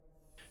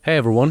Hey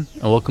everyone,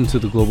 and welcome to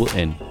The Global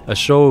In, a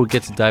show where we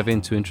get to dive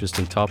into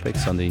interesting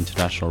topics on the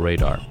international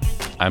radar.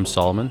 I'm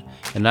Solomon,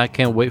 and I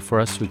can't wait for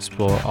us to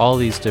explore all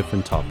these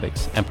different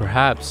topics and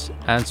perhaps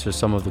answer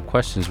some of the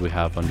questions we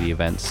have on the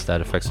events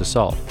that affects us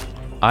all.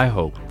 I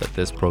hope that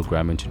this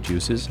program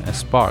introduces and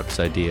sparks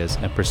ideas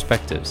and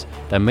perspectives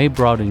that may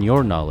broaden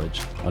your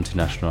knowledge on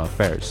international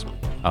affairs.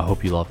 I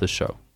hope you love the show.